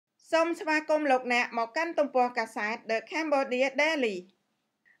សូមស្វាគមន៍លោកអ្នកមកកាន់ទំព័រកាសែត The Cambodia Daily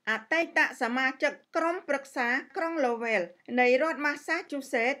អតីតសមាជិកក្រុមប្រឹក្សាក្រុង Lowell នៃរដ្ឋ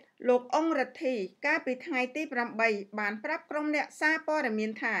Massachusetts លោកអង្គរិទ្ធីកាលពីថ្ងៃទី8បានប្រាប់ក្រុមអ្នកសារព័ត៌មា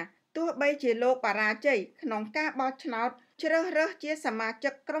នថាទោះបីជាលោកបរាជ័យក្នុងការបោះឆ្នោតជ្រើសរើសជាសមាជិ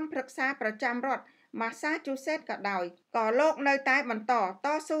កក្រុមប្រឹក្សាប្រចាំរដ្ឋ Massachusetts ក៏ដោយក៏លោកនៅតែបន្តត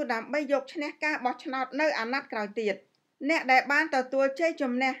ស៊ូដើម្បីយកឈ្នះការបោះឆ្នោតនៅអាណត្តិក្រោយទៀតអ្នកដែលបានទទួលជ័យ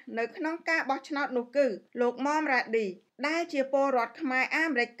ជំនះនៅក្នុងការបោះឆ្នោតនោះគឺលោកមុំរ៉ាឌីដែលជាពលរដ្ឋខ្មែរអា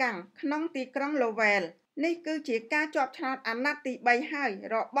មេរិកកាំងក្នុងទីក្រុង Lowell នេះគឺជាការជាប់ឆ្នោតអាណត្តិទី3ហើយ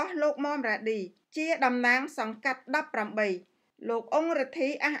របស់លោកមុំរ៉ាឌីជាតំណាងសង្កាត់18លោកអង្គរិទ្ធី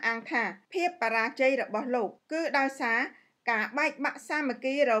អះអាងថាភាពបរាជ័យរបស់លោកគឺដោយសារការបែកបាក់សាមគ្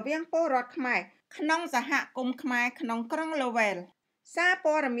គីរវាងពលរដ្ឋខ្មែរក្នុងសហគមន៍ខ្មែរក្នុងក្រុង Lowell សារ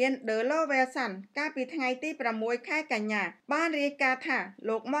ព័ត៌មាន The Lowell Sun កាលពីថ្ងៃទី6ខែកញ្ញាបានរាយការណ៍ថា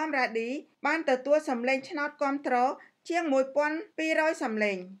លោកមុំរ៉ាឌីបានទទួលសម្លេងឆ្នោតគាំទ្រជាង 1200 សម្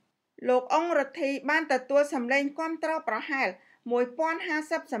លេងលោកអង្គរិទ្ធីបានទទួលសម្លេងគាំទ្រប្រហែល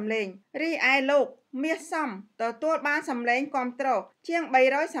 1050 សម្លេងរីឯលោកមាសសំទទួលបានសម្លេងគាំទ្រជាង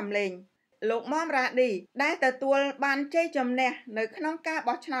 300 សម្លេងលោកមុំរ៉ាឌីដែលទទួលបានជ័យជំនះនៅក្នុងការ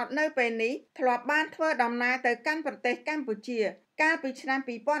បោះឆ្នោតនៅពេលនេះធ្លាប់បានធ្វើដំណើរទៅកាន់ប្រទេសកម្ពុជាកាលពីឆ្នាំ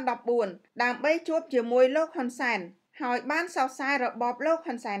2014ដើម្បីជួបជាមួយលោកហ៊ុនសែនហើយបានសរសើររបបលោក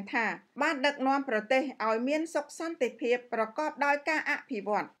ហ៊ុនសែនថាបានដឹកនាំប្រទេសឲ្យមានសុខសន្តិភាពប្រកបដោយការអភិវ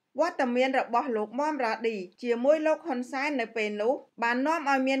ឌ្ឍវត្តមានរបស់លោកមុំរ៉ាឌីជាមួយលោកហ៊ុនសែននៅពេលនោះបាននាំ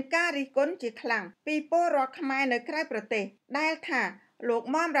ឲ្យមានការរិះគន់ជាខ្លាំងពីពលរដ្ឋខ្មែរនៅក្រៅប្រទេសដែលថាលោក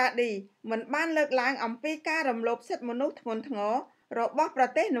មុំរ៉ាឌីមិនបានលើកឡើងអំពីការរំលោភសិទ្ធិមនុស្សធ្ងន់ធ្ងររបស់ប្រ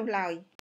ទេសនោះឡើយ